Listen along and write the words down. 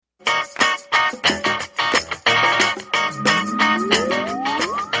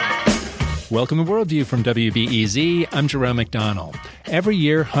Welcome to Worldview from WBEZ. I'm Jerome McDonnell. Every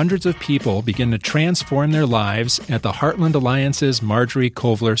year, hundreds of people begin to transform their lives at the Heartland Alliance's Marjorie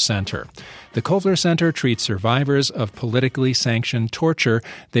Kovler Center. The Kovler Center treats survivors of politically sanctioned torture.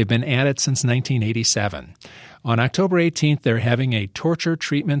 They've been at it since 1987. On October 18th, they're having a torture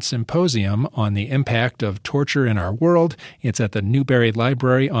treatment symposium on the impact of torture in our world. It's at the Newberry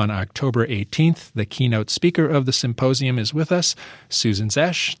Library on October 18th. The keynote speaker of the symposium is with us, Susan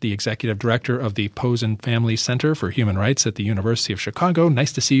Zesch, the executive director of the Posen Family Center for Human Rights at the University of Chicago.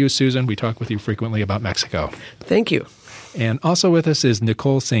 Nice to see you, Susan. We talk with you frequently about Mexico. Thank you. And also with us is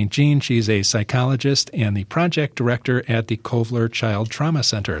Nicole St. Jean. She's a psychologist and the project director at the Kovler Child Trauma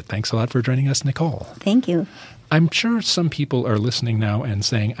Center. Thanks a lot for joining us, Nicole. Thank you. I'm sure some people are listening now and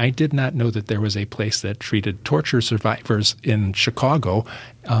saying, I did not know that there was a place that treated torture survivors in Chicago.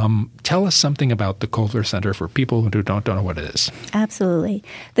 Tell us something about the Kovler Center for people who don't know what it is. Absolutely.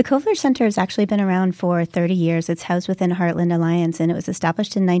 The Kovler Center has actually been around for 30 years. It's housed within Heartland Alliance, and it was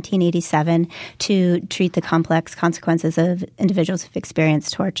established in 1987 to treat the complex consequences of individuals who've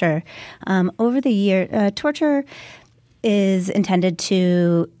experienced torture. Over the year, torture is intended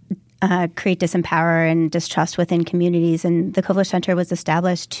to create disempower and distrust within communities. And the Kovler Center was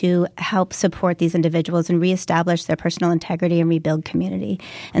established to help support these individuals and reestablish their personal integrity and rebuild community.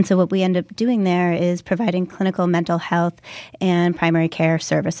 And so what we end up doing there is providing clinical mental health and primary care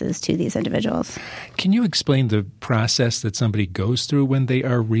services to these individuals. Can you explain the process that somebody goes through when they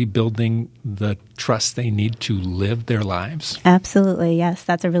are rebuilding the trust they need to live their lives? Absolutely, yes.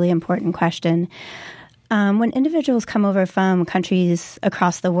 That's a really important question. When individuals come over from countries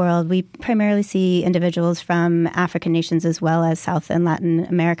across the world, we primarily see individuals from African nations as well as South and Latin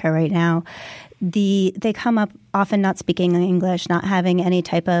America right now. They come up often not speaking English, not having any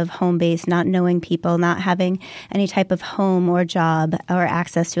type of home base, not knowing people, not having any type of home or job or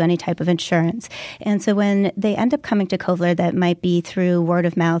access to any type of insurance. And so when they end up coming to Kovler, that might be through word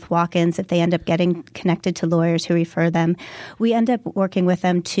of mouth walk-ins, if they end up getting connected to lawyers who refer them, we end up working with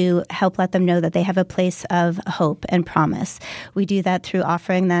them to help let them know that they have a place of hope and promise. We do that through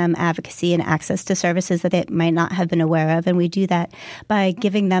offering them advocacy and access to services that they might not have been aware of. And we do that by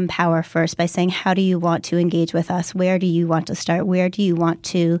giving them power first, by saying, how do you want to engage with us? Where do you want to start? Where do you want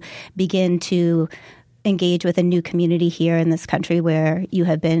to begin to engage with a new community here in this country where you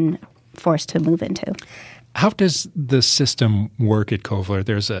have been forced to move into? How does the system work at Kovler?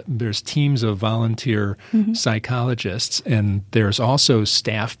 There's teams of volunteer psychologists, and there's also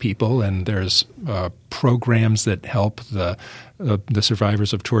staff people, and there's programs that help the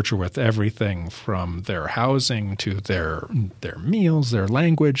survivors of torture with everything from their housing to their meals, their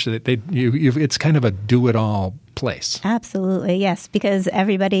language. It's kind of a do-it-all place. Absolutely, yes, because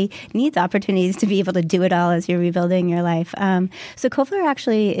everybody needs opportunities to be able to do it all as you're rebuilding your life. So Kovler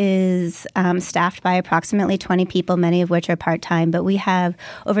actually is staffed by approximately 20 people, many of which are part-time, but we have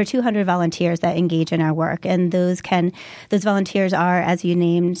over 200 volunteers that engage in our work, and those volunteers are, as you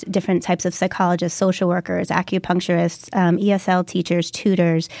named, different types of psychologists, social workers, acupuncturists, ESL teachers,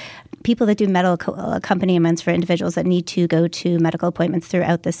 tutors, people that do medical accompaniments for individuals that need to go to medical appointments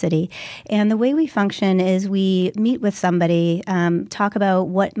throughout the city. And the way we function is we meet with somebody, talk about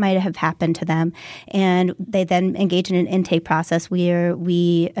what might have happened to them, and they then engage in an intake process where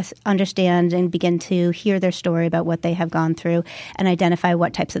we understand and begin to hear their story about what they have gone through and identify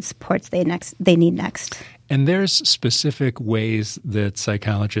what types of supports they need next. And there's specific ways that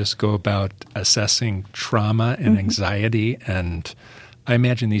psychologists go about assessing trauma and anxiety, and I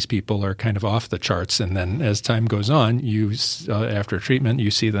imagine these people are kind of off the charts, and then as time goes on, after treatment, you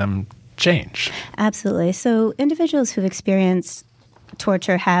see them change. Absolutely. So individuals who've experienced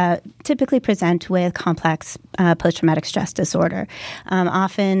torture typically present with complex post-traumatic stress disorder.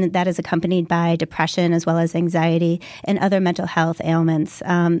 Often that is accompanied by depression as well as anxiety and other mental health ailments.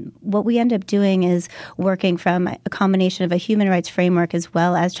 What we end up doing is working from a combination of a human rights framework as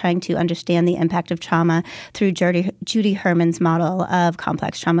well as trying to understand the impact of trauma through Judy Herman's model of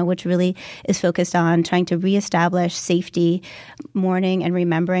complex trauma, which really is focused on trying to reestablish safety, mourning, and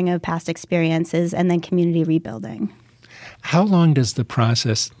remembering of past experiences, and then community rebuilding. How long does the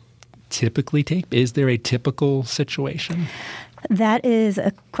process typically take? Is there a typical situation? That is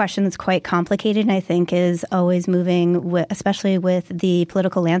a question that's quite complicated and I think is always moving, especially with the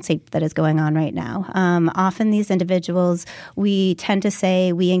political landscape that is going on right now. Often these individuals, we tend to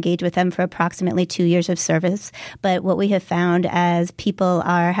say we engage with them for approximately 2 years of service. But what we have found as people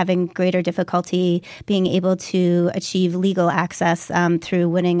are having greater difficulty being able to achieve legal access through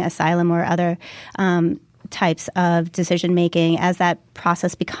winning asylum or other types of decision making. As that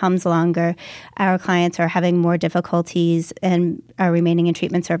process becomes longer, our clients are having more difficulties and are remaining in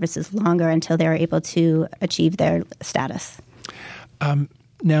treatment services longer until they're able to achieve their status.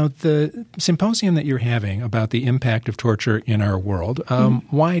 Now, the symposium that you're having about the impact of torture in our world,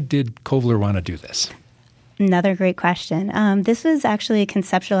 why did Kovler want to do this? Another great question. This was actually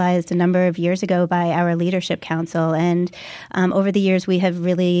conceptualized a number of years ago by our leadership council. And over the years, we have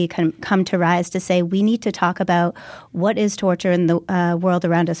really come to rise to say we need to talk about what is torture in the world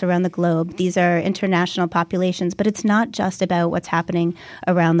around us, around the globe. These are international populations, but it's not just about what's happening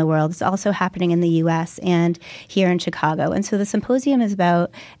around the world. It's also happening in the U.S. and here in Chicago. And so the symposium is about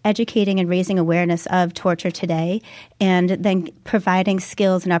educating and raising awareness of torture today, and then providing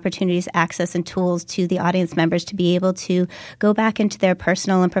skills and opportunities, access, and tools to the audience members to be able to go back into their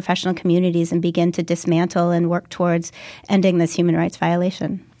personal and professional communities and begin to dismantle and work towards ending this human rights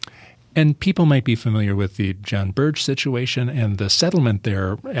violation. And people might be familiar with the John Burge situation, and the settlement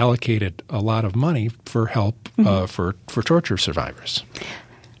there allocated a lot of money for help for torture survivors.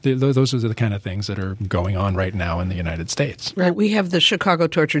 Those are the kind of things that are going on right now in the United States. Right. We have the Chicago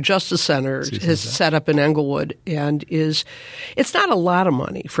Torture Justice Center is set up in Englewood, and it's not a lot of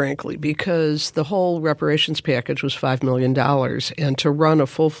money, frankly, because the whole reparations package was $5 million. And to run a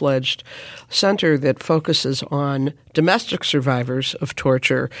full-fledged center that focuses on domestic survivors of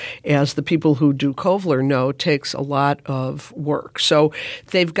torture, as the people who do Kovler know, takes a lot of work. So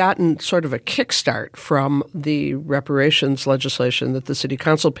they've gotten sort of a kickstart from the reparations legislation that the City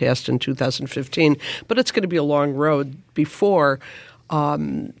Council passed in 2015, but it's going to be a long road before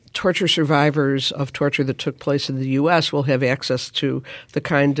torture survivors of torture that took place in the U.S. will have access to the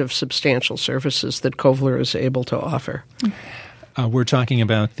kind of substantial services that Kovler is able to offer. We're talking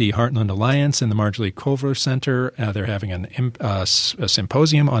about the Heartland Alliance and the Marjorie Kovler Center. They're having a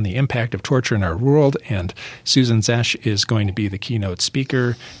symposium on the impact of torture in our world, and Susan Zesch is going to be the keynote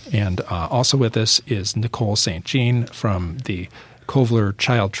speaker. And also with us is Nicole St. Jean from the Kovler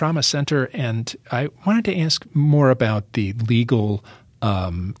Child Trauma Center. And I wanted to ask more about the legal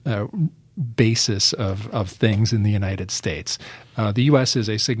basis of things in the United States. The U.S. is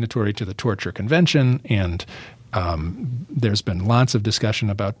a signatory to the Torture Convention, and there's been lots of discussion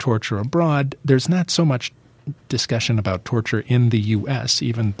about torture abroad. There's not so much discussion about torture in the U.S.,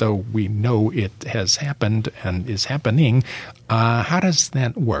 even though we know it has happened and is happening. How does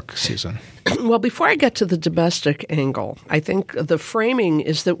that work, Susan? Well, before I get to the domestic angle, I think the framing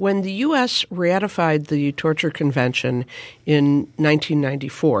is that when the U.S. ratified the Torture Convention in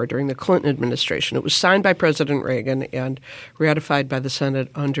 1994 during the Clinton administration, it was signed by President Reagan and ratified by the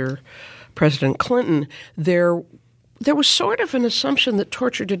Senate under President Clinton. There was sort of an assumption that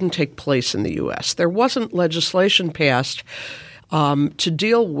torture didn't take place in the U.S. There wasn't legislation passed to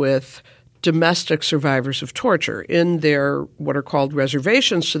deal with domestic survivors of torture. In their what are called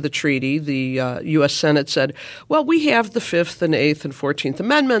reservations to the treaty, the U.S. Senate said, well, we have the 5th and 8th and 14th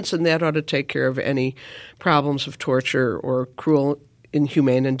Amendments, and that ought to take care of any problems of torture or cruel,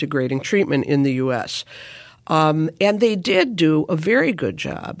 inhumane, and degrading treatment in the U.S. And they did do a very good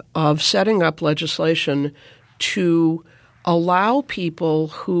job of setting up legislation to allow people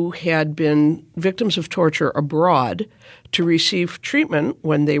who had been victims of torture abroad to receive treatment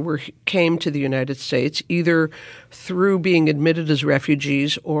when they came to the United States, either through being admitted as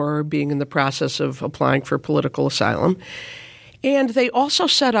refugees or being in the process of applying for political asylum. And they also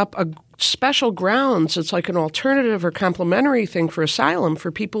set up a special grounds. It's like an alternative or complementary thing for asylum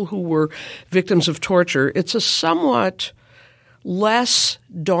for people who were victims of torture. It's a somewhat less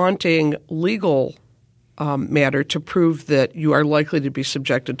daunting legal matter to prove that you are likely to be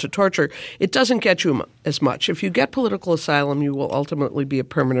subjected to torture. It doesn't get you as much. If you get political asylum, you will ultimately be a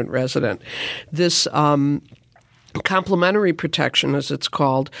permanent resident. This complementary protection, as it's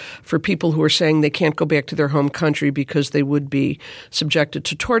called, for people who are saying they can't go back to their home country because they would be subjected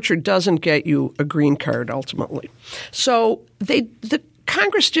to torture, doesn't get you a green card ultimately. So the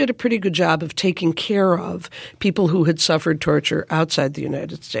Congress did a pretty good job of taking care of people who had suffered torture outside the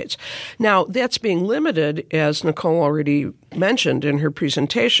United States. Now, that's being limited, as Nicole already mentioned in her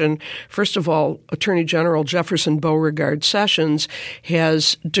presentation. First of all, Attorney General Jefferson Beauregard Sessions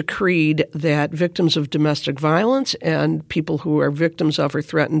has decreed that victims of domestic violence and people who are victims of or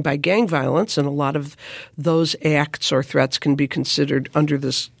threatened by gang violence, and a lot of those acts or threats can be considered under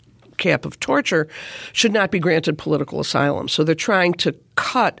this cap of torture, should not be granted political asylum. So they're trying to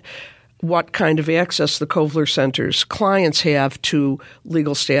cut what kind of access the Kovler Center's clients have to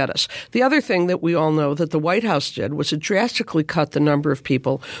legal status. The other thing that we all know that the White House did was it drastically cut the number of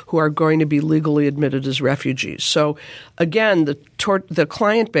people who are going to be legally admitted as refugees. So, again, the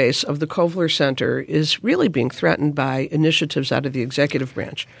client base of the Kovler Center is really being threatened by initiatives out of the executive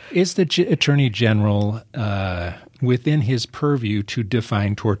branch. Is the Attorney General within his purview to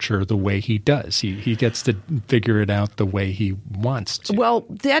define torture the way he does? He gets to figure it out the way he wants to. Well,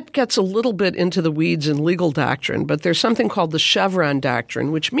 that gets a little bit into the weeds in legal doctrine, but there's something called the Chevron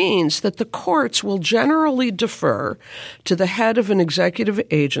doctrine, which means that the courts will generally defer to the head of an executive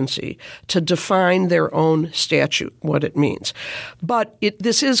agency to define their own statute, what it means. But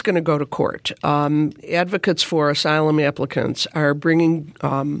this is going to go to court. Advocates for asylum applicants are bringing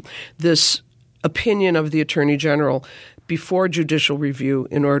this opinion of the Attorney General before judicial review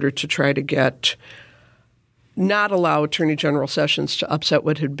in order to try to not allow Attorney General Sessions to upset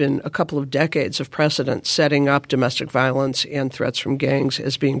what had been a couple of decades of precedent, setting up domestic violence and threats from gangs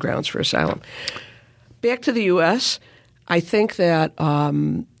as being grounds for asylum. Back to the U.S., I think that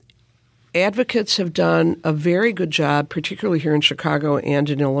advocates have done a very good job, particularly here in Chicago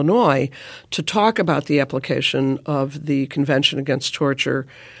and in Illinois, to talk about the application of the Convention Against Torture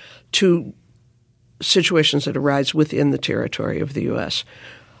to situations that arise within the territory of the U.S.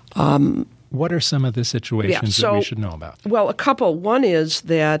 What are some of the situations that we should know about? Well, a couple. One is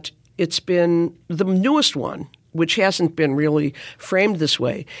that it's been the newest one, which hasn't been really framed this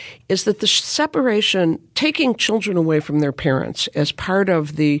way, is that the separation, taking children away from their parents as part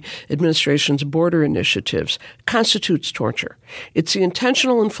of the administration's border initiatives, constitutes torture. It's the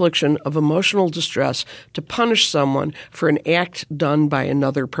intentional infliction of emotional distress to punish someone for an act done by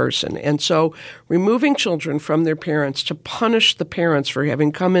another person. And so removing children from their parents to punish the parents for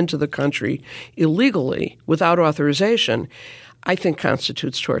having come into the country illegally without authorization, I think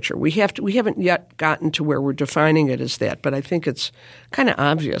constitutes torture. We haven't yet gotten to where we're defining it as that, but I think it's kind of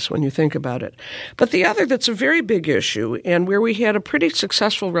obvious when you think about it. But the other that's a very big issue, and where we had a pretty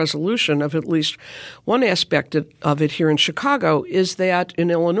successful resolution of at least one aspect of it here in Chicago, is that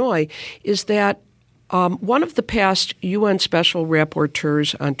in Illinois, is that one of the past UN Special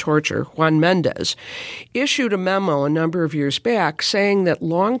Rapporteurs on Torture, Juan Mendez, issued a memo a number of years back saying that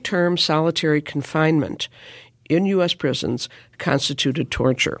long-term solitary confinement in U.S. prisons constituted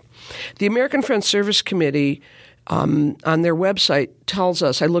torture. The American Friends Service Committee on their website tells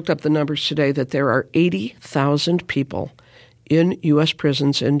us, I looked up the numbers today, that there are 80,000 people in U.S.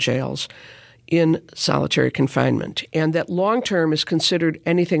 prisons and jails in solitary confinement, and that long-term is considered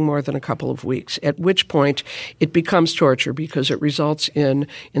anything more than a couple of weeks, at which point it becomes torture because it results in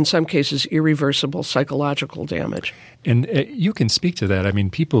some cases, irreversible psychological damage. And you can speak to that. I mean,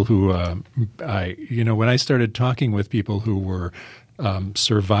 people who, when I started talking with people who were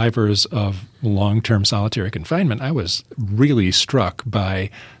survivors of long-term solitary confinement, I was really struck by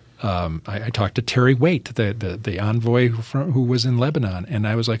I talked to Terry Waite, the envoy who was in Lebanon, and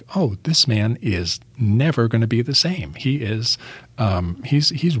I was like, "Oh, this man is never going to be the same. He is,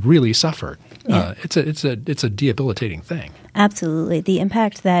 he's really suffered. Yeah. It's a debilitating thing." Absolutely, the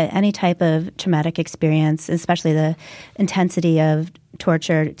impact that any type of traumatic experience, especially the intensity of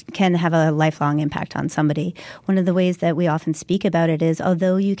torture, can have a lifelong impact on somebody. One of the ways that we often speak about it is,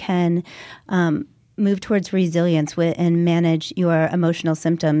 although you can move towards resilience and manage your emotional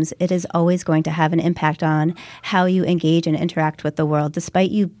symptoms, it is always going to have an impact on how you engage and interact with the world. Despite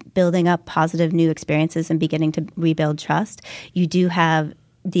you building up positive new experiences and beginning to rebuild trust, you do have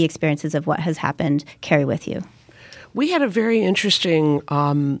the experiences of what has happened carry with you. We had a very interesting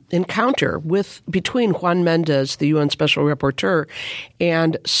encounter between Juan Mendez, the UN Special Rapporteur,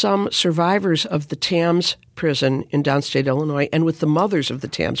 and some survivors of the TAMS prison in downstate Illinois, and with the mothers of the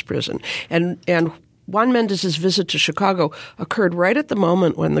TAMS prison. And Juan Mendez's visit to Chicago occurred right at the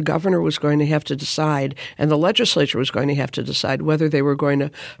moment when the governor was going to have to decide, and the legislature was going to have to decide, whether they were going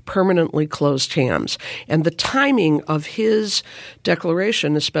to permanently close TAMS. And the timing of his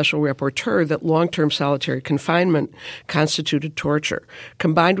declaration as special rapporteur that long-term solitary confinement constituted torture,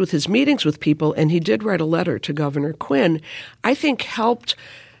 combined with his meetings with people, and he did write a letter to Governor Quinn, I think helped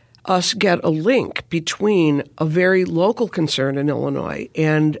us get a link between a very local concern in Illinois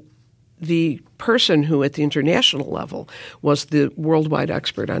and the person who at the international level was the worldwide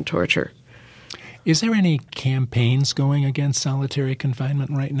expert on torture. Is there any campaigns going against solitary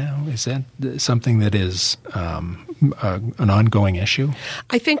confinement right now? Is that something that is an ongoing issue?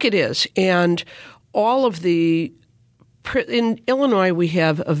 I think it is. And in Illinois, we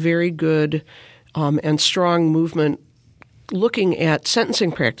have a very good and strong movement looking at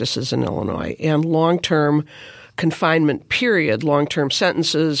sentencing practices in Illinois and long-term confinement period, long-term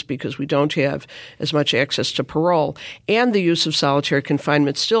sentences because we don't have as much access to parole, and the use of solitary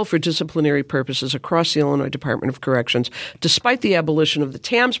confinement still for disciplinary purposes across the Illinois Department of Corrections, despite the abolition of the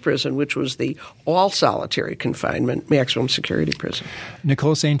TAMS prison, which was the all-solitary confinement, maximum security prison.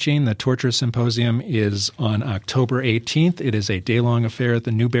 Nicole St. Jean, the Torture Symposium is on October 18th. It is a day-long affair at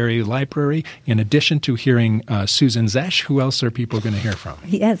the Newberry Library. In addition to hearing Susan Zesch, who else are people going to hear from?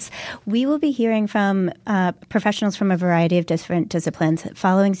 Yes, we will be hearing from professionals from a variety of different disciplines.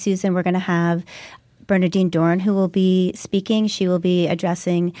 Following Susan, we're going to have Bernadine Dorn, who will be speaking. She will be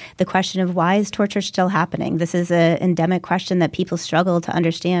addressing the question of why is torture still happening? This is an endemic question that people struggle to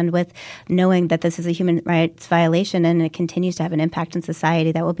understand, with knowing that this is a human rights violation and it continues to have an impact in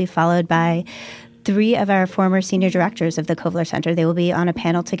society. That will be followed by 3 of our former senior directors of the Kovler Center. They will be on a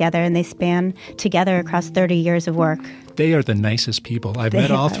panel together, and they span together across 30 years of work. They are the nicest people. I've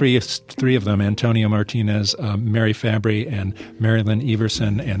met all three of them, Antonio Martinez, Mary Fabry, and Marilyn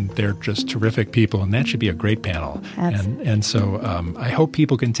Everson, and they're just terrific people, and that should be a great panel. And so I hope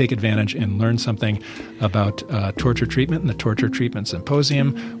people can take advantage and learn something about torture treatment and the Torture Treatment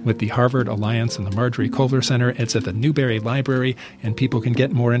Symposium with the Harvard Alliance and the Marjorie Kovler Center. It's at the Newberry Library, and people can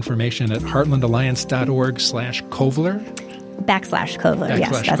get more information at heartlandalliance.org/Kovler. /Kovler,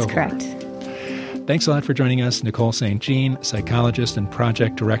 yes, that's correct. Thanks a lot for joining us, Nicole St. Jean, psychologist and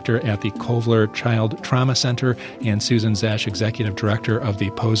project director at the Kovler Child Trauma Center, and Susan Zesch, executive director of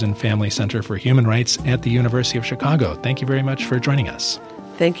the Posen Family Center for Human Rights at the University of Chicago. Thank you very much for joining us.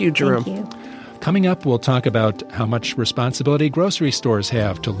 Thank you, Jerome. Thank you. Coming up, we'll talk about how much responsibility grocery stores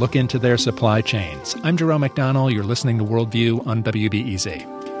have to look into their supply chains. I'm Jerome McDonnell. You're listening to Worldview on WBEZ.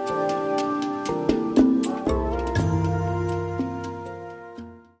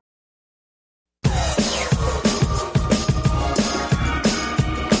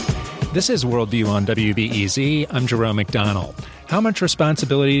 This is Worldview on WBEZ. I'm Jerome McDonnell. How much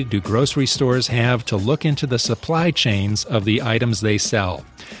responsibility do grocery stores have to look into the supply chains of the items they sell?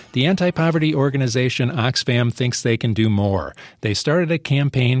 The anti-poverty organization Oxfam thinks they can do more. They started a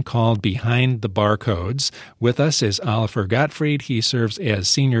campaign called Behind the Barcodes. With us is Oliver Gottfried. He serves as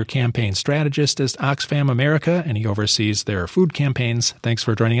senior campaign strategist at Oxfam America, and he oversees their food campaigns. Thanks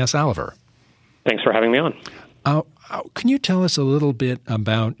for joining us, Oliver. Thanks for having me on. Can you tell us a little bit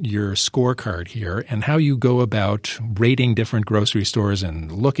about your scorecard here and how you go about rating different grocery stores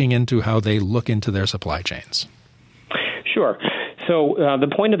and looking into how they look into their supply chains? Sure. So the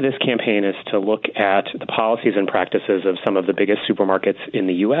point of this campaign is to look at the policies and practices of some of the biggest supermarkets in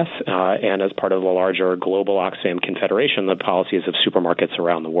the U.S. And as part of the larger global Oxfam Confederation, the policies of supermarkets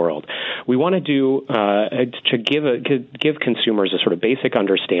around the world. We want to do to give consumers a sort of basic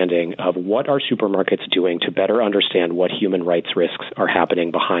understanding of what are supermarkets doing to better understand what human rights risks are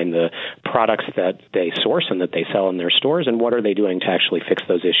happening behind the products that they source and that they sell in their stores, and what are they doing to actually fix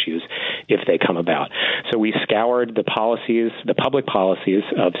those issues if they come about. So we scoured the policies, the public policies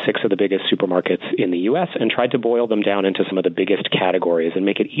of 6 of the biggest supermarkets in the U.S. and tried to boil them down into some of the biggest categories and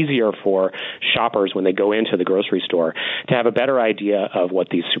make it easier for shoppers when they go into the grocery store to have a better idea of what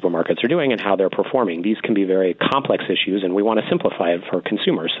these supermarkets are doing and how they're performing. These can be very complex issues, and we want to simplify it for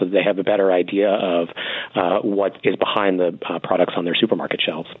consumers so that they have a better idea of what is behind the products on their supermarket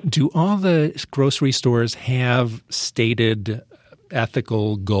shelves. Do all the grocery stores have stated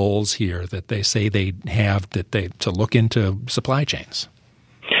ethical goals here that they say they have to look into supply chains?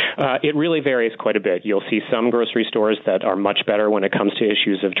 It really varies quite a bit. You'll see some grocery stores that are much better when it comes to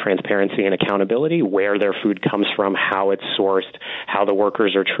issues of transparency and accountability, where their food comes from, how it's sourced, how the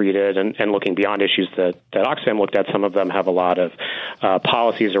workers are treated, and looking beyond issues that Oxfam looked at. Some of them have a lot of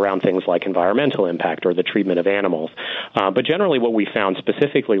policies around things like environmental impact or the treatment of animals. But generally what we found,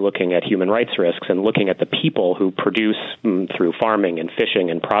 specifically looking at human rights risks and looking at the people who produce through farming and fishing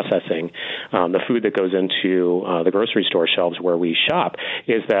and processing the food that goes into the grocery store shelves where we shop,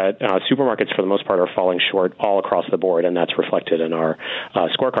 is that supermarkets, for the most part, are falling short all across the board, and that's reflected in our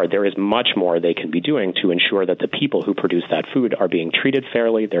scorecard. There is much more they can be doing to ensure that the people who produce that food are being treated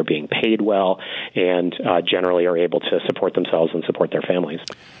fairly, they're being paid well, and generally are able to support themselves and support their families.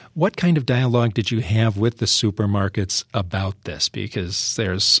 What kind of dialogue did you have with the supermarkets about this? Because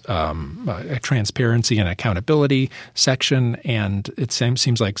there's a transparency and accountability section, and it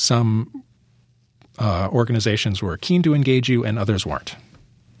seems like some organizations were keen to engage you and others weren't.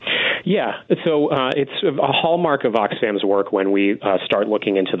 Yeah, so it's a hallmark of Oxfam's work when we start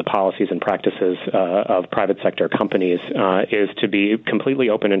looking into the policies and practices of private sector companies is to be completely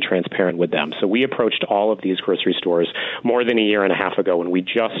open and transparent with them. So we approached all of these grocery stores more than a year and a half ago when we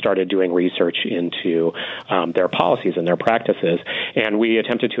just started doing research into their policies and their practices, and we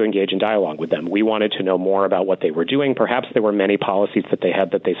attempted to engage in dialogue with them. We wanted to know more about what they were doing. Perhaps there were many policies that they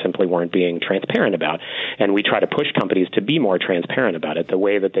had that they simply weren't being transparent about, and we try to push companies to be more transparent about it. The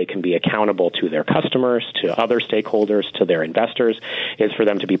way that they can be accountable to their customers, to other stakeholders, to their investors, is for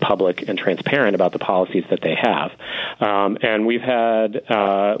them to be public and transparent about the policies that they have. And we've had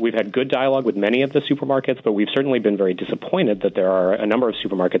good dialogue with many of the supermarkets, but we've certainly been very disappointed that there are a number of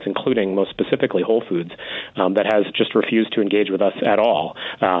supermarkets, including most specifically Whole Foods, that has just refused to engage with us at all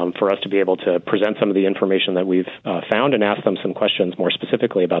for us to be able to present some of the information that we've found and ask them some questions more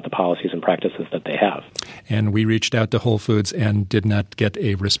specifically about the policies and practices that they have. And we reached out to Whole Foods and did not get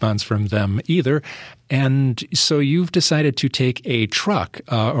a response from them either. And so you've decided to take a truck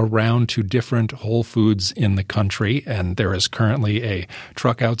around to different Whole Foods in the country, and there is currently a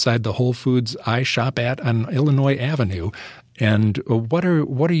truck outside the Whole Foods I shop at on Illinois Avenue. And what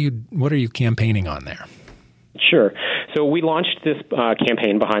are you campaigning on there? Sure. So we launched this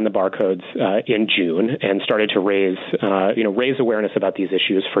campaign behind the barcodes in June and started to raise awareness about these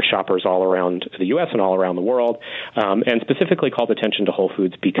issues for shoppers all around the U.S. and all around the world, and specifically called attention to Whole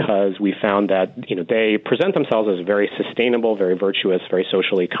Foods because we found that they present themselves as a very sustainable, very virtuous, very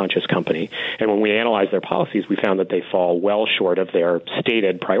socially conscious company. And when we analyzed their policies, we found that they fall well short of their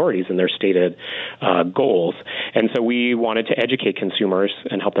stated priorities and their stated goals. And so we wanted to educate consumers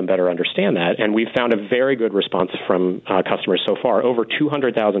and help them better understand that. And we found a very good response from customers so far. Over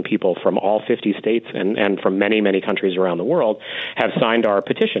 200,000 people from all 50 states and from many, many countries around the world have signed our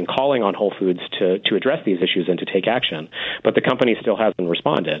petition calling on Whole Foods to address these issues and to take action. But the company still hasn't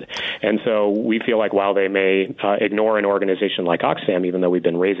responded. And so we feel like while they may ignore an organization like Oxfam, even though we've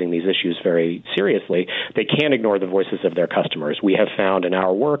been raising these issues very seriously, they can't ignore the voices of their customers. We have found in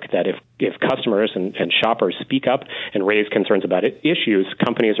our work that if customers and shoppers speak up and raise concerns about issues,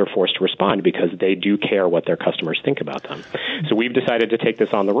 companies are forced to respond because they do care what their customers think about them. So we've decided to take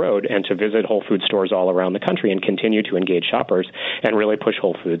this on the road and to visit Whole Foods stores all around the country and continue to engage shoppers and really push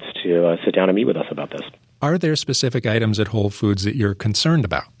Whole Foods to sit down and meet with us about this. Are there specific items at Whole Foods that you're concerned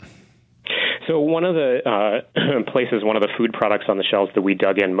about? So one of the one of the food products on the shelves that we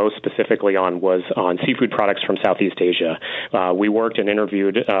dug in most specifically on was on seafood products from Southeast Asia. We worked and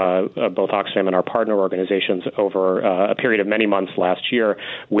interviewed both Oxfam and our partner organizations over a period of many months last year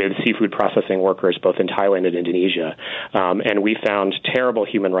with seafood processing workers both in Thailand and Indonesia. And we found terrible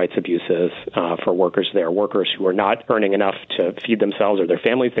human rights abuses for workers there, workers who were not earning enough to feed themselves or their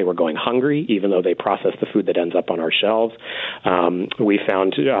families. They were going hungry, even though they processed the food that ends up on our shelves. We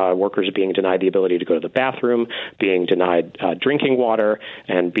found workers being denied the ability to go to the bathroom, being denied drinking water,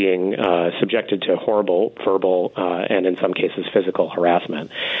 and being subjected to horrible verbal and in some cases physical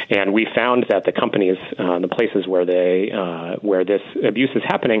harassment. And we found that the companies, the places where this abuse is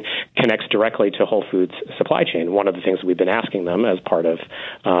happening, connects directly to Whole Foods supply chain. One of the things we've been asking them as part of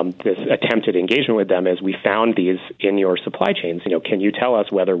this attempted engagement with them is we found these in your supply chains. Can you tell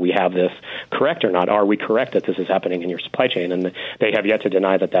us whether we have this correct or not? Are we correct that this is happening in your supply chain? And they have yet to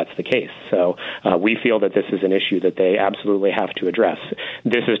deny that that's the case. So we feel that this is an issue that they absolutely have to address.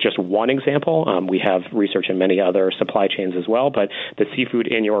 This is just one example. We have research in many other supply chains as well, but the seafood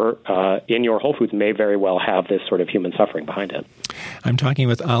in your Whole Foods may very well have this sort of human suffering behind it. I'm talking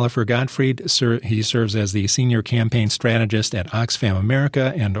with Oliver Gottfried. He serves as the Senior Campaign Strategist at Oxfam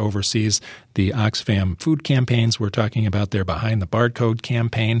America and oversees the Oxfam food campaigns. We're talking about their Behind the Barcode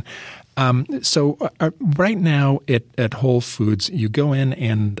campaign. So right now at Whole Foods, you go in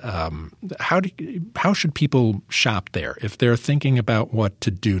and how should people shop there if they're thinking about what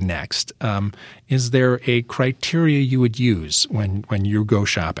to do next? Is there a criteria you would use when you go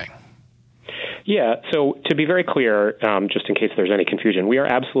shopping? Yeah, so to be very clear, just in case there's any confusion, we are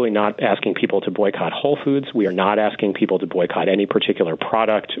absolutely not asking people to boycott Whole Foods. We are not asking people to boycott any particular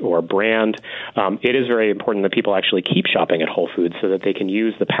product or brand. It is very important that people actually keep shopping at Whole Foods so that they can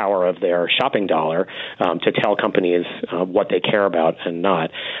use the power of their shopping dollar to tell companies what they care about and not.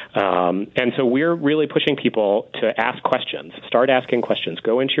 And so we're really pushing people to ask questions. Start asking questions.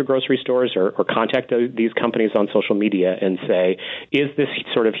 Go into your grocery stores or contact these companies on social media and say, is this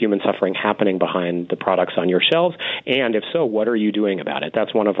sort of human suffering happening behind behind the products on your shelves? And if so, what are you doing about it?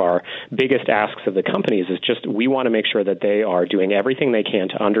 That's one of our biggest asks of the companies, is just we want to make sure that they are doing everything they can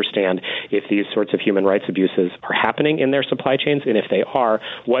to understand if these sorts of human rights abuses are happening in their supply chains, and if they are,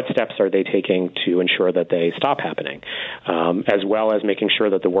 what steps are they taking to ensure that they stop happening, as well as making sure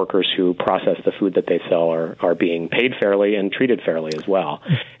that the workers who process the food that they sell are being paid fairly and treated fairly as well.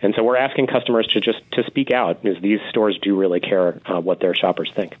 And so we're asking customers to speak out, because these stores do really care what their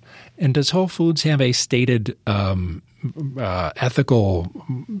shoppers think. And does Whole Foods have a stated ethical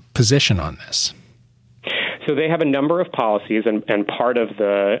position on this? So they have a number of policies, and part of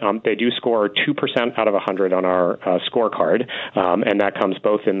they do score 2% out of 100 on our scorecard, and that comes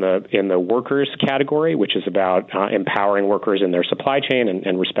both in the workers category, which is about empowering workers in their supply chain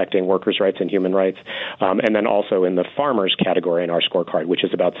and respecting workers' rights and human rights, and then also in the farmers category in our scorecard, which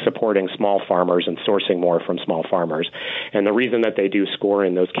is about supporting small farmers and sourcing more from small farmers. And the reason that they do score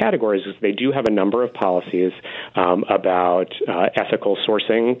in those categories is they do have a number of policies about ethical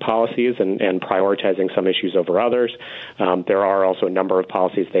sourcing policies and prioritizing some issues over others. There are also a number of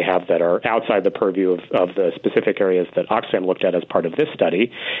policies they have that are outside the purview of the specific areas that Oxfam looked at as part of this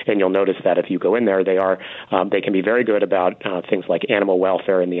study. And you'll notice that if you go in there, they can be very good about things like animal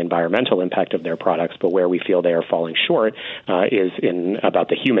welfare and the environmental impact of their products. But where we feel they are falling short is in about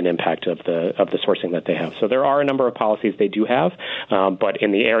the human impact of the sourcing that they have. So there are a number of policies they do have, but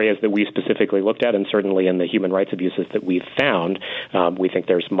in the areas that we specifically looked at, and certainly in the human rights abuses that we've found, we think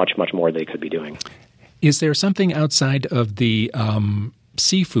there's much, much more they could be doing. Is there something outside of the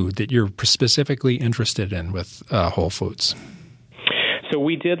seafood that you're specifically interested in with Whole Foods? So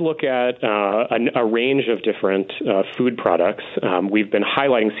we did look at a range of different food products. We've been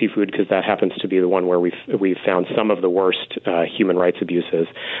highlighting seafood because that happens to be the one where we've found some of the worst human rights abuses.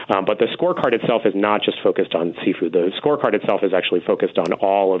 But the scorecard itself is not just focused on seafood. The scorecard itself is actually focused on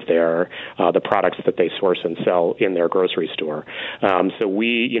all of the products that they source and sell in their grocery store. So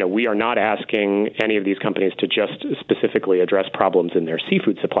we are not asking any of these companies to just specifically address problems in their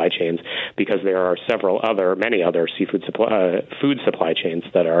seafood supply chains, because there are many other seafood food supply chains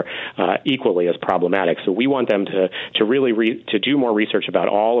that are equally as problematic. So we want them to really to do more research about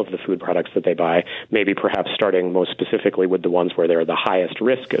all of the food products that they buy, maybe perhaps starting most specifically with the ones where they're the highest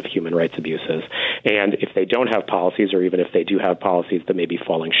risk of human rights abuses. And if they don't have policies, or even if they do have policies that may be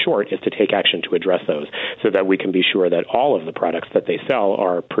falling short, is to take action to address those, so that we can be sure that all of the products that they sell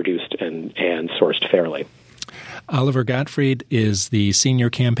are produced and sourced fairly. Oliver Gottfried is the senior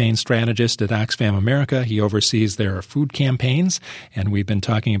campaign strategist at Oxfam America. He oversees their food campaigns, and we've been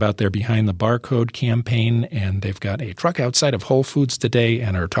talking about their Behind the Barcode campaign, and they've got a truck outside of Whole Foods today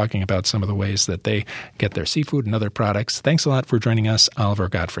and are talking about some of the ways that they get their seafood and other products. Thanks a lot for joining us, Oliver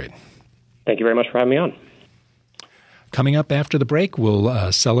Gottfried. Thank you very much for having me on. Coming up after the break,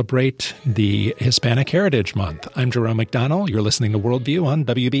 we'll celebrate the Hispanic Heritage Month. I'm Jerome McDonnell. You're listening to Worldview on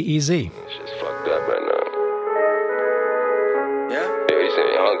WBEZ. Shit's fucked up right now.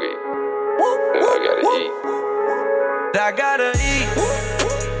 I gotta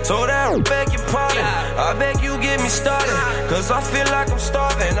eat, so that beg your pardon. I beg you get me started, cause I feel like I'm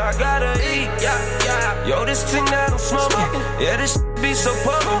starving. I gotta eat, yo, this thing that I'm smoking, yeah, this be so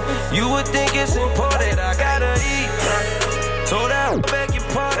potent. You would think it's important. I gotta eat, so that beg your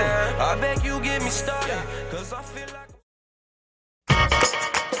pardon. I beg you get me started, cause I feel like.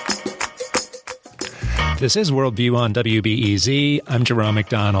 This is Worldview on WBEZ. I'm Jerome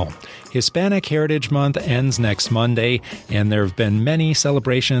McDonnell. Hispanic Heritage Month ends next Monday, and there have been many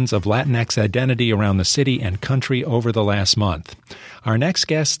celebrations of Latinx identity around the city and country over the last month. Our next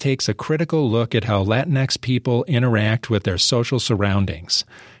guest takes a critical look at how Latinx people interact with their social surroundings.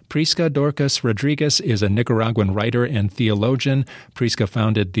 Prisca Dorcas Rodriguez is a Nicaraguan writer and theologian. Prisca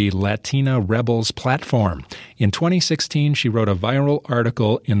founded the Latina Rebels platform. In 2016, she wrote a viral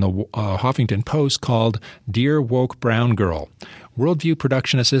article in the Huffington Post called Dear Woke Brown Girl. Worldview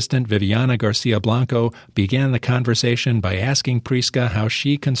production assistant Viviana Garcia Blanco began the conversation by asking Prisca how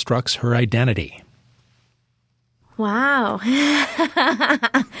she constructs her identity. Wow.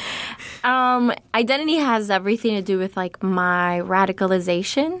 Identity has everything to do with like my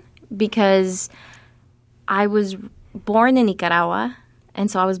radicalization, because I was born in Nicaragua,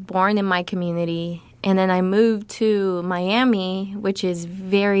 and so I was born in my community, and then I moved to Miami, which is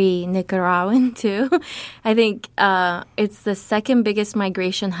very Nicaraguan too. I think it's the second biggest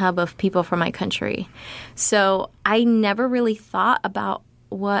migration hub of people from my country. So I never really thought about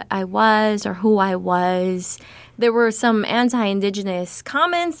what I was or who I was. There were some anti-Indigenous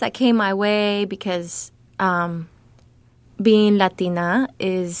comments that came my way because being Latina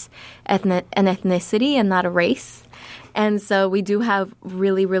is an ethnicity and not a race. And so we do have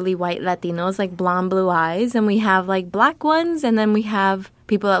really, really white Latinos, like blonde, blue eyes. And we have like black ones. And then we have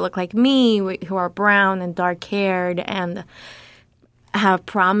people that look like me who are brown and dark haired and have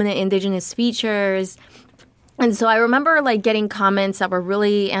prominent indigenous features. And so I remember like getting comments that were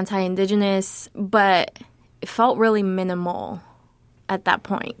really anti-indigenous, but it felt really minimal at that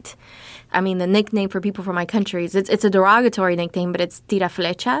point. I mean, the nickname for people from my country is it's a derogatory nickname, but it's tira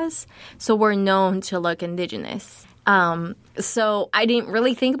flechas. So we're known to look indigenous. So I didn't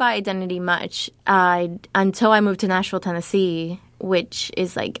really think about identity much until I moved to Nashville, Tennessee, which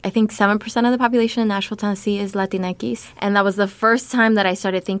is like, I think 7% of the population in Nashville, Tennessee is Latinx. And that was the first time that I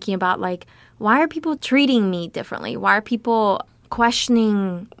started thinking about like, why are people treating me differently? Why are people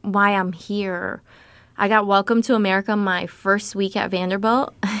questioning why I'm here? I got welcomed to America my first week at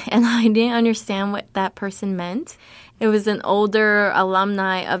Vanderbilt, and I didn't understand what that person meant. It was an older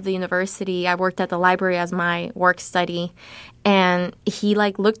alumni of the university. I worked at the library as my work study, and he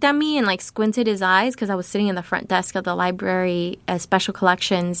like looked at me and like squinted his eyes because I was sitting in the front desk of the library as special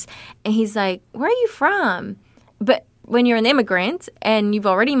collections, and he's like, "Where are you from?" But when you're an immigrant and you've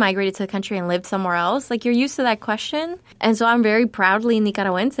already migrated to the country and lived somewhere else, like you're used to that question. And so I'm very proudly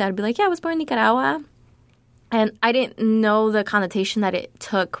Nicaragüense. I'd be like, "Yeah, I was born in Nicaragua." And I didn't know the connotation that it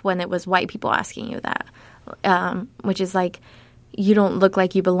took when it was white people asking you that, which is like, you don't look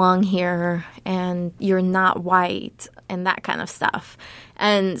like you belong here and you're not white and that kind of stuff.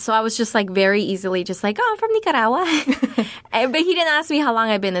 And so I was just like very easily just like, "Oh, I'm from Nicaragua." But he didn't ask me how long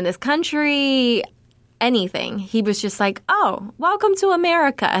I've been in this country, anything. He was just like, "Oh, welcome to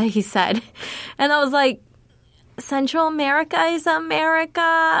America," he said. And I was like, Central America is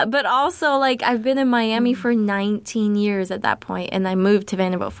America. But also, like, I've been in Miami for 19 years at that point, and I moved to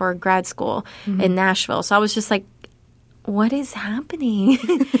Vanderbilt for grad school in Nashville. So I was just like, what is happening?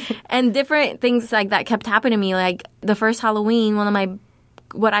 And different things like that kept happening to me. Like, the first Halloween,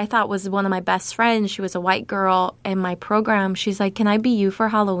 what I thought was one of my best friends, she was a white girl in my program. She's like, "Can I be you for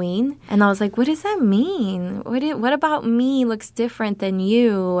Halloween?" And I was like, what does that mean? What about me looks different than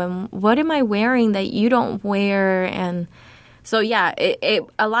you? And what am I wearing that you don't wear? And so, yeah,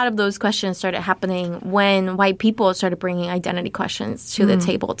 a lot of those questions started happening when white people started bringing identity questions to the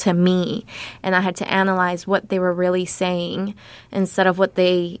table to me. And I had to analyze what they were really saying instead of what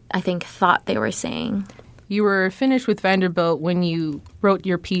they, I think, thought they were saying. You were finished with Vanderbilt when you wrote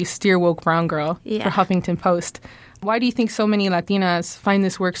your piece, Dear Woke Brown Girl, for Huffington Post. Why do you think so many Latinas find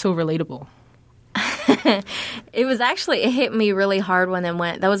this work so relatable? It hit me really hard when it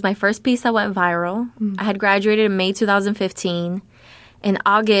went. That was my first piece that went viral. I had graduated in May 2015. In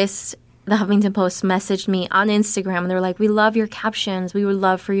August, the Huffington Post messaged me on Instagram, and they were like, "We love your captions. We would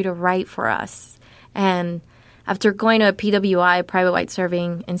love for you to write for us." And after going to a PWI, private white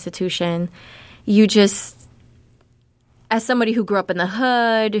serving institution, you just, as somebody who grew up in the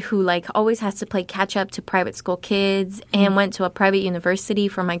hood, who like always has to play catch up to private school kids and went to a private university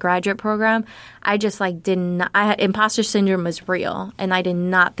for my graduate program, I just like imposter syndrome was real, and I did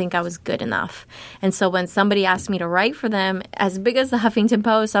not think I was good enough. And so when somebody asked me to write for them, as big as the Huffington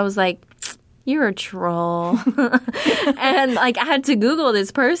Post, I was like, "You're a troll." And like I had to Google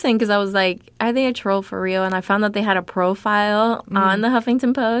this person because I was like, are they a troll for real? And I found that they had a profile on the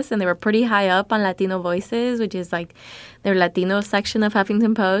Huffington Post, and they were pretty high up on Latino Voices, which is like their Latino section of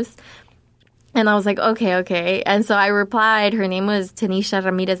Huffington Post. And I was like, okay. And so I replied. Her name was Tanisha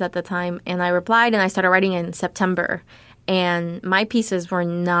Ramirez at the time. And I replied, and I started writing in September. And my pieces were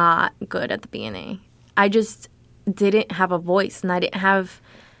not good at the beginning. I just didn't have a voice, and I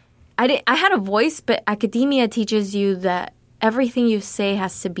had a voice, but academia teaches you that everything you say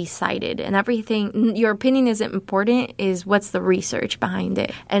has to be cited, and your opinion isn't important, is what's the research behind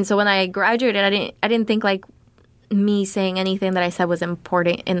it. And so when I graduated, I didn't think like me saying anything that I said was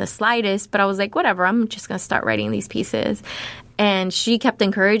important in the slightest, but I was like, whatever, I'm just going to start writing these pieces. And she kept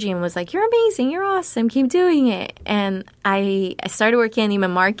encouraging and was like, "You're amazing, you're awesome, keep doing it." And I started working at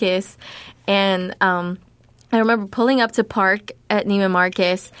Neiman Marcus, and I remember pulling up to park at Neiman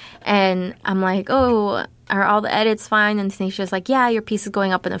Marcus, and I'm like, "Oh, are all the edits fine?" And Tanisha's like, "Yeah, your piece is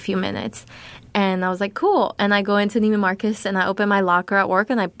going up in a few minutes." And I was like, "Cool." And I go into Neiman Marcus, and I open my locker at work,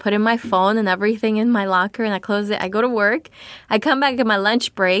 and I put in my phone and everything in my locker, and I close it. I go to work. I come back at my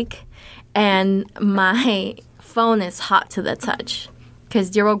lunch break, and my phone is hot to the touch because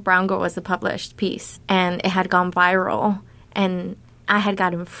Dear Woke Brown Girl was the published piece, and it had gone viral. And I had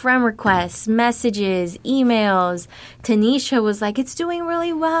gotten friend requests, messages, emails. Tanisha was like, "It's doing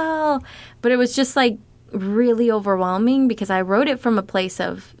really well." But it was just like really overwhelming because I wrote it from a place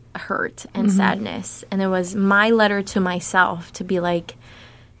of hurt and sadness. And it was my letter to myself to be like,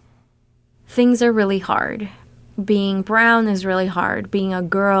 things are really hard. being brown is really hard. Being a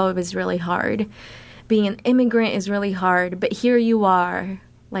girl is really hard. Being an immigrant is really hard. But here you are,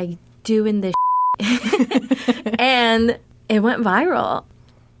 like, doing this and it went viral.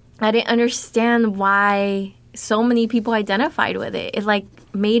 I didn't understand why so many people identified with it. It, like,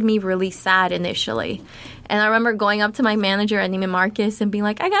 made me really sad initially. And I remember going up to my manager at Neiman Marcus and being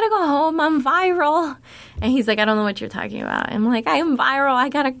like, I gotta go home, I'm viral. And he's like, I don't know what you're talking about. And I'm like, I am viral, I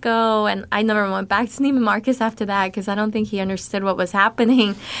gotta go. And I never went back to Neiman Marcus after that because I don't think he understood what was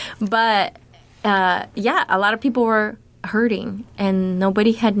happening. But yeah, a lot of people were hurting, and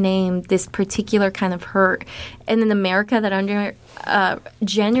nobody had named this particular kind of hurt. And in America, that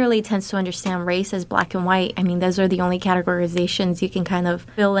generally tends to understand race as black and white. I mean, those are the only categorizations you can kind of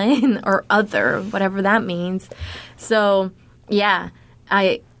fill in, or other, whatever that means. So, yeah,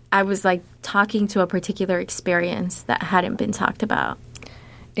 I was like talking to a particular experience that hadn't been talked about.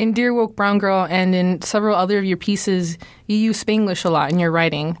 In Dear Woke Brown Girl and in several other of your pieces, you use Spanglish a lot in your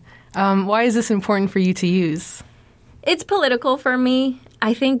writing. Why is this important for you to use? It's political for me.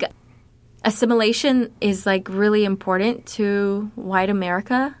 I think assimilation is, like, really important to white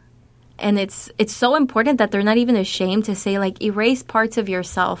America. And it's so important that they're not even ashamed to say, like, erase parts of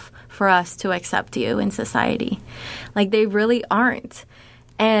yourself for us to accept you in society. Like, they really aren't.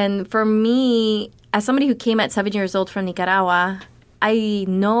 And for me, as somebody who came at 7 years old from Nicaragua, I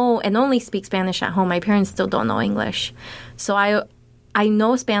know and only speak Spanish at home. My parents still don't know English. So I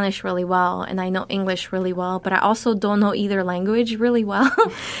know Spanish really well, and I know English really well, but I also don't know either language really well.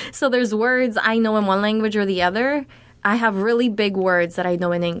 So there's words I know in one language or the other. I have really big words that I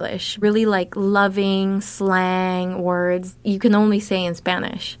know in English, really, like, loving slang words you can only say in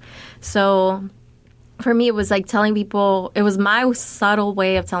Spanish. So for me, it was like telling people, it was my subtle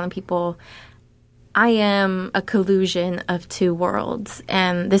way of telling people, I am a collusion of two worlds,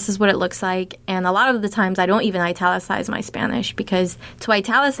 and this is what it looks like. And a lot of the times I don't even italicize my Spanish, because to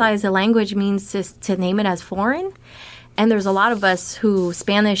italicize a language means to name it as foreign. And there's a lot of us who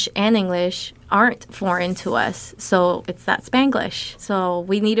Spanish and English aren't foreign to us. So it's that Spanglish. So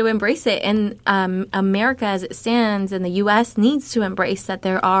we need to embrace it. And America as it stands and the U.S. needs to embrace that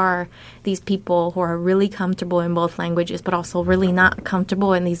there are these people who are really comfortable in both languages, but also really not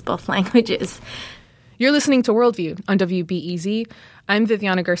comfortable in these both languages. You're listening to Worldview on WBEZ. I'm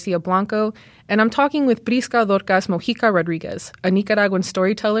Viviana Garcia Blanco, and I'm talking with Prisca Dorcas Mojica Rodriguez, a Nicaraguan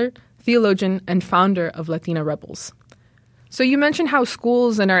storyteller, theologian, and founder of Latina Rebels. So you mentioned how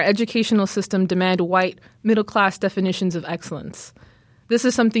schools and our educational system demand white, middle-class definitions of excellence. This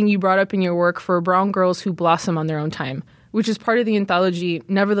is something you brought up in your work for Brown Girls Who Blossom on Their Own Time, which is part of the anthology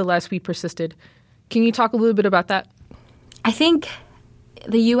Nevertheless We Persisted. Can you talk a little bit about that? I think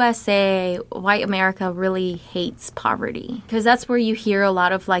the USA, white America, really hates poverty, because that's where you hear a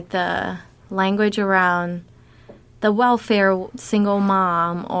lot of, like, the language around the welfare single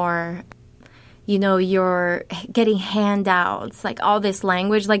mom, or, you know, you're getting handouts, like all this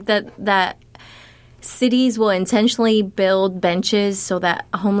language, like that cities will intentionally build benches so that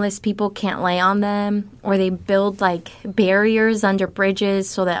homeless people can't lay on them, or they build, like, barriers under bridges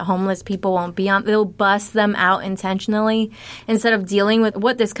so that homeless people won't be on. They'll bust them out intentionally instead of dealing with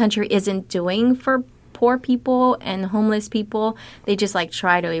what this country isn't doing for poor people and homeless people. They just, like,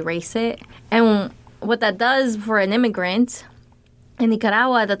 try to erase it. And what that does for an immigrant in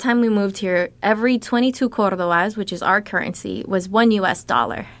Nicaragua, at the time we moved here, every 22 cordobas, which is our currency, was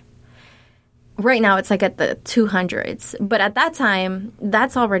 $1. Right now, it's like at the 200s. But at that time,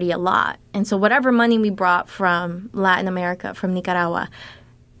 that's already a lot. And so whatever money we brought from Latin America, from Nicaragua,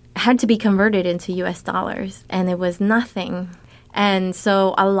 had to be converted into U.S. dollars. And it was nothing. And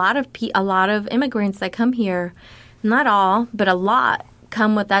so a lot of immigrants that come here, not all, but a lot,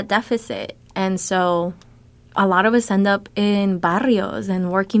 come with that deficit. And so a lot of us end up in barrios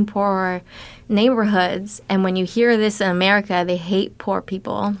and working poor neighborhoods. And when you hear this in America, they hate poor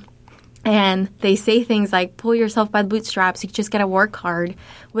people. And they say things like, pull yourself by the bootstraps, you just got to work hard,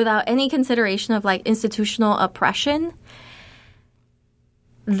 without any consideration of, like, institutional oppression.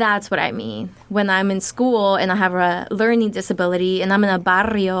 That's what I mean. When I'm in school and I have a learning disability and I'm in a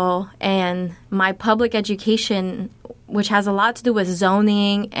barrio, and my public education, which has a lot to do with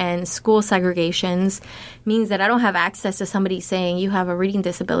zoning and school segregations, means that I don't have access to somebody saying, you have a reading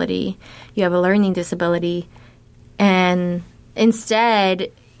disability, you have a learning disability. And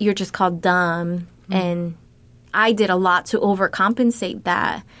instead, you're just called dumb. Mm-hmm. And I did a lot to overcompensate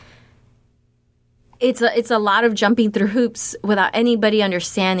that. It's a lot of jumping through hoops without anybody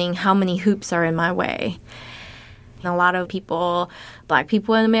understanding how many hoops are in my way. A lot of people, Black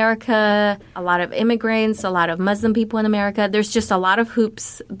people in America, a lot of immigrants, a lot of Muslim people in America. There's just a lot of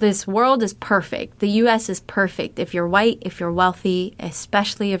hoops. This world is perfect. The U.S. is perfect if you're white, if you're wealthy,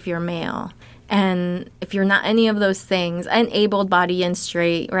 especially if you're male. And if you're not any of those things, and able-bodied and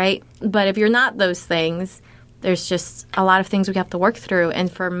straight, right? But if you're not those things, there's just a lot of things we have to work through. And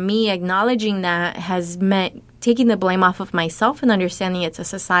for me, acknowledging that has meant taking the blame off of myself and understanding it's a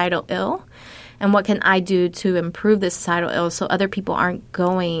societal ill. And what can I do to improve this societal ill so other people aren't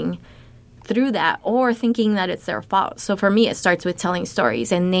going through that or thinking that it's their fault? So for me, it starts with telling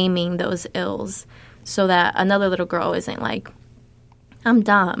stories and naming those ills so that another little girl isn't like, I'm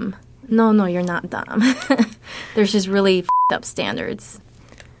dumb. No, you're not dumb. There's just really f***ed up standards.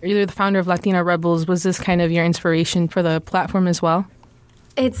 You're the founder of Latina Rebels. Was this kind of your inspiration for the platform as well?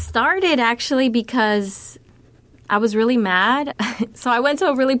 It started actually because I was really mad. So I went to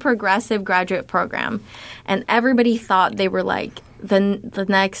a really progressive graduate program, and everybody thought they were like the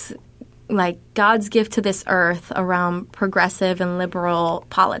next, like God's gift to this earth around progressive and liberal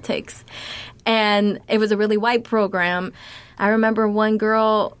politics. And it was a really white program. I remember one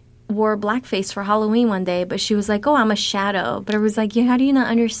girl wore blackface for Halloween one day, but she was like, oh, I'm a shadow. But I was like, yeah, how do you not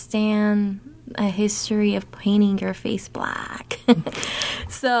understand a history of painting your face black?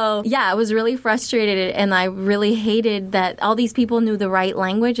 So, yeah, I was really frustrated, and I really hated that all these people knew the right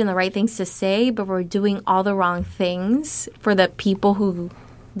language and the right things to say, but were doing all the wrong things for the people who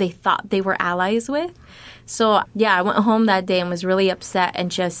they thought they were allies with. So, yeah, I went home that day and was really upset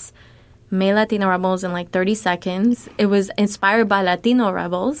and just made Latina Rebels in like 30 seconds. It was inspired by Latino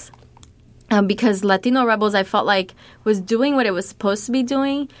Rebels. Because Latino Rebels, I felt like, was doing what it was supposed to be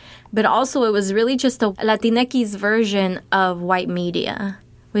doing, but also it was really just a Latinx version of white media,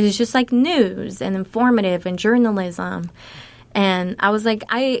 which is just like news and informative and journalism. And I was like,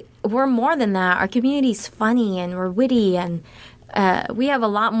 we're more than that. Our community's funny and we're witty, and we have a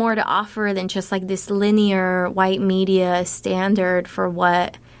lot more to offer than just like this linear white media standard for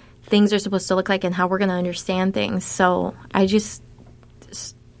what things are supposed to look like and how we're going to understand things. So I just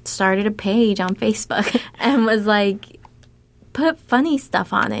started a page on Facebook and was like, put funny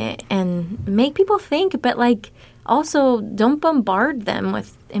stuff on it and make people think, but like also don't bombard them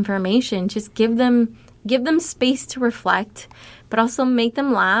with information. Just give them space to reflect, but also make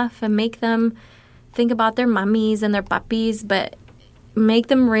them laugh and make them think about their mummies and their puppies, but make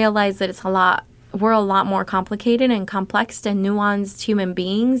them realize that we're a lot more complicated and complex and nuanced human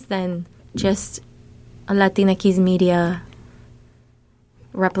beings than just a Latinx media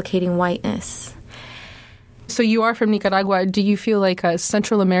replicating whiteness. So you are from Nicaragua. Do you feel like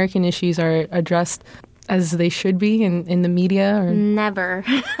Central American issues are addressed as they should be in the media? Or? Never.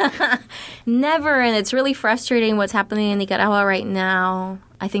 Never. And it's really frustrating what's happening in Nicaragua right now.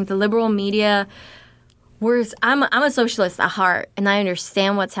 I think the liberal media, I'm a socialist at heart, and I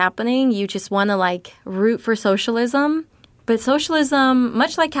understand what's happening. You just want to like root for socialism. But socialism,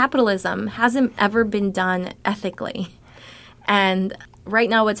 much like capitalism, hasn't ever been done ethically. And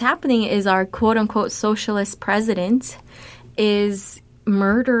right now what's happening is our quote-unquote socialist president is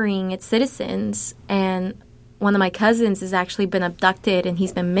murdering its citizens. And one of my cousins has actually been abducted, and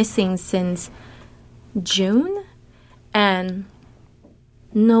he's been missing since June. And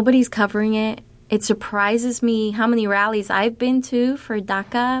nobody's covering it. It surprises me how many rallies I've been to for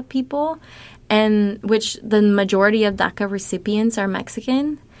DACA people, and which the majority of DACA recipients are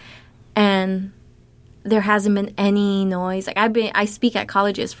Mexican. And there hasn't been any noise. Like I speak at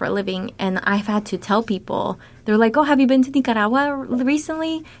colleges for a living, and I've had to tell people. They're like, "Oh, have you been to Nicaragua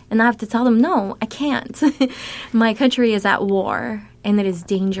recently?" And I have to tell them, "No, I can't. My country is at war, and it is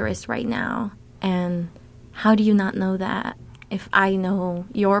dangerous right now. And how do you not know that? If I know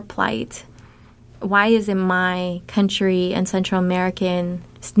your plight, why isn't my country and Central American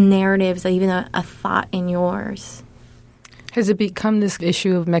narratives even a thought in yours?" Has it become this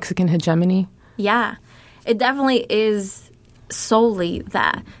issue of Mexican hegemony? Yeah. It definitely is solely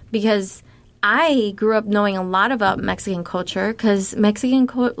that, because I grew up knowing a lot about Mexican culture, because in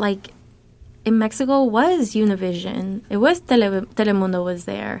Mexico was Univision. It was Telemundo was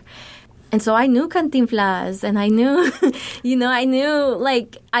there. And so I knew Cantinflas, and I knew,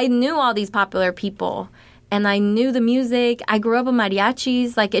 I knew all these popular people, and I knew the music. I grew up with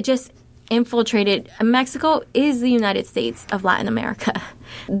mariachis. Like, it just infiltrated. Mexico is the United States of Latin America.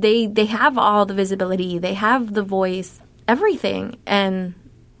 They have all the visibility. They have the voice, everything. And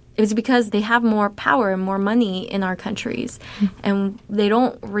it was because they have more power and more money in our countries. And they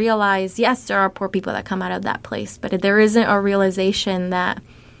don't realize, yes, there are poor people that come out of that place, but there isn't a realization that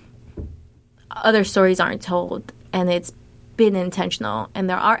other stories aren't told. And it's been intentional. And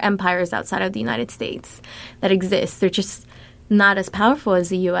there are empires outside of the United States that exist. They're just not as powerful as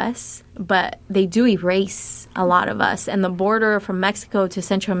the U.S., but they do erase a lot of us. And the border from Mexico to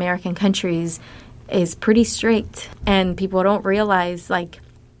Central American countries is pretty strict. And people don't realize, like,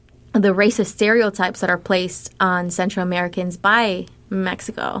 the racist stereotypes that are placed on Central Americans by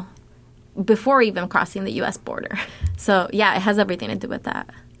Mexico before even crossing the U.S. border. So, yeah, it has everything to do with that.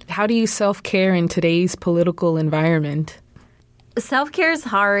 How do you self-care in today's political environment? Self-care is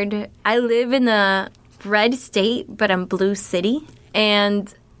hard. I live in a red state, but a blue city.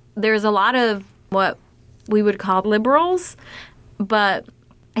 And there's a lot of what we would call liberals. But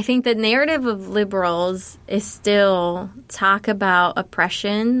I think the narrative of liberals is still talk about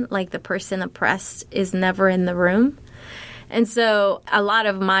oppression, like the person oppressed is never in the room. And so a lot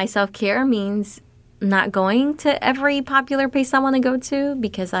of my self-care means not going to every popular place I want to go to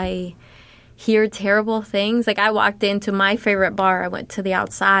because I hear terrible things. Like, I walked into my favorite bar. I went to the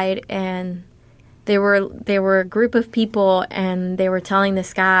outside, and there were a group of people, and they were telling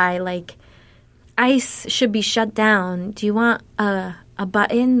this guy, like, ICE should be shut down. Do you want a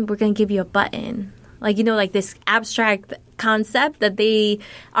button? We're going to give you a button. Like, you know, like this abstract concept that they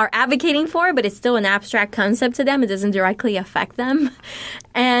are advocating for, but it's still an abstract concept to them. It doesn't directly affect them.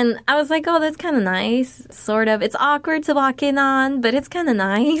 And I was like, oh, that's kind of nice, sort of. It's awkward to walk in on, but it's kind of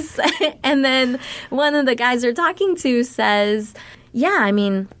nice. And then one of the guys they're talking to says, yeah, I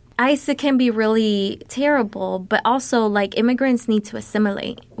mean, ICE can be really terrible, but also, like, immigrants need to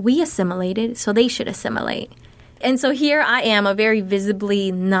assimilate. We assimilated, so they should assimilate. And so here I am, a very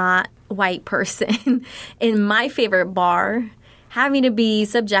visibly not white person in my favorite bar, having to be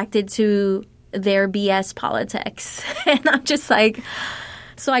subjected to their BS politics. And I'm just like,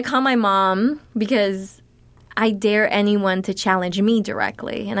 so I call my mom because I dare anyone to challenge me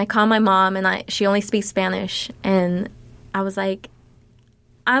directly. And I call my mom, and she only speaks Spanish. And I was like,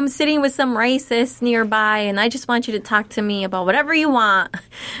 I'm sitting with some racist nearby, and I just want you to talk to me about whatever you want,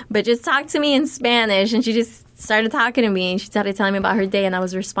 but just talk to me in Spanish. And she just started talking to me, and she started telling me about her day, and I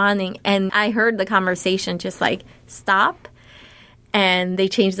was responding. And I heard the conversation just, like, stop, and they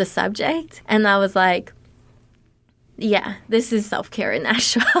changed the subject. And I was like, yeah, this is self-care in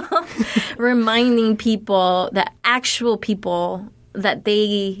Nashville. Reminding people that actual people that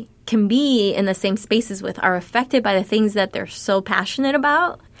they can be in the same spaces with are affected by the things that they're so passionate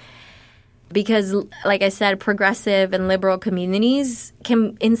about. Because, like I said, progressive and liberal communities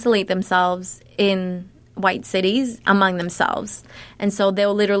can insulate themselves in white cities among themselves. And so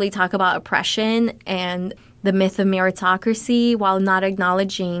they'll literally talk about oppression and the myth of meritocracy while not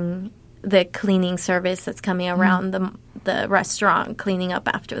acknowledging the cleaning service that's coming around the restaurant, cleaning up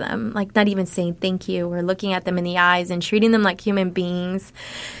after them. Like, not even saying thank you or looking at them in the eyes and treating them like human beings.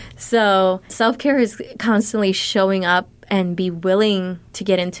 So self-care is constantly showing up and be willing to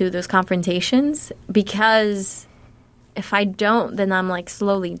get into those confrontations, because if I don't, then I'm, like,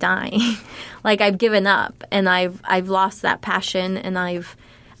 slowly dying. Like, I've given up, and I've lost that passion, and I've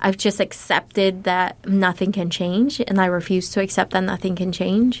just accepted that nothing can change, and I refuse to accept that nothing can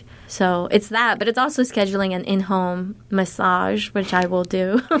change. So it's that, but it's also scheduling an in-home massage, which I will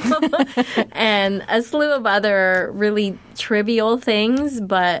do, and a slew of other really trivial things,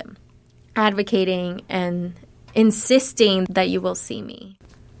 but advocating and insisting that you will see me.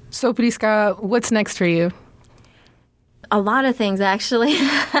 So, Prisca, what's next for you? A lot of things, actually.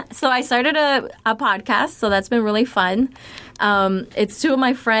 So I started a podcast, so that's been really fun. It's two of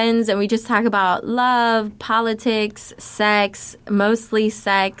my friends, and we just talk about love, politics, sex, mostly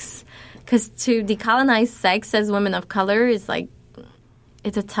sex. Because to decolonize sex as women of color is, like,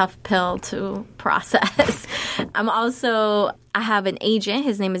 it's a tough pill to process. I have an agent.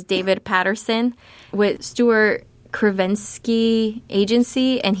 His name is David Patterson with Stuart Krivensky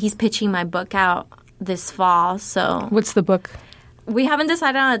Agency, and he's pitching my book out this fall. So, what's the book? We haven't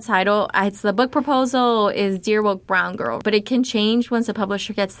decided on a title. The book proposal is Dear Woke Brown Girl, but it can change once the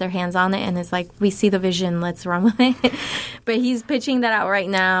publisher gets their hands on it and is like, we see the vision, let's run with it. But he's pitching that out right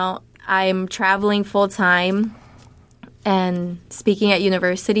now. I'm traveling full time and speaking at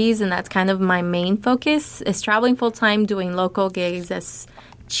universities, and that's kind of my main focus, is traveling full time, doing local gigs as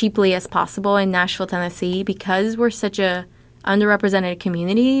cheaply as possible in Nashville, Tennessee, because we're such a underrepresented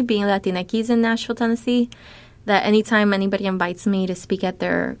community, being Latinx in Nashville, Tennessee, that anytime anybody invites me to speak at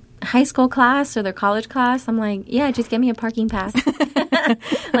their high school class or their college class, I'm like, yeah, just get me a parking pass.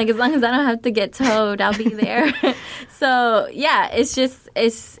 Like, as long as I don't have to get towed, I'll be there. So, yeah,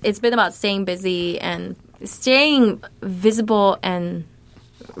 it's been about staying busy and staying visible and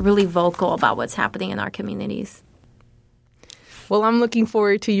really vocal about what's happening in our communities. Well, I'm looking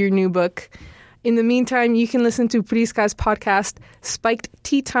forward to your new book. In the meantime, you can listen to Prisca's podcast, Spiked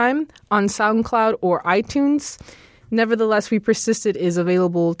Tea Time, on SoundCloud or iTunes. Nevertheless, We Persisted is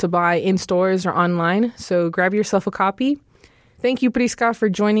available to buy in stores or online, so grab yourself a copy. Thank you, Prisca, for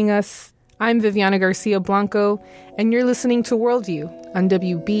joining us. I'm Viviana Garcia Blanco, and you're listening to Worldview on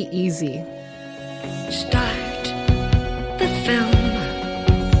WBEZ. Start the film.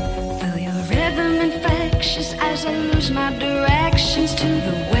 Feel your rhythm infectious as I lose my directions to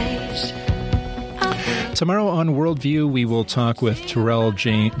the ways. Tomorrow on Worldview, we will talk with Terrell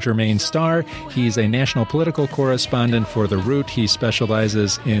Germain Starr. He's a national political correspondent for The Root. He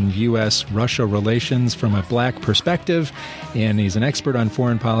specializes in U.S.-Russia relations from a black perspective, and he's an expert on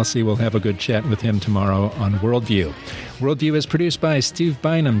foreign policy. We'll have a good chat with him tomorrow on Worldview. Worldview is produced by Steve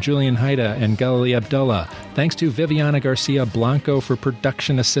Bynum, Julian Haida, and Galali Abdullah. Thanks to Viviana Garcia Blanco for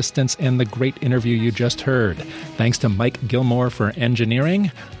production assistance and the great interview you just heard. Thanks to Mike Gilmore for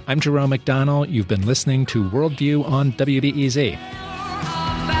engineering. I'm Jerome McDonnell. You've been listening to Worldview on WBEZ.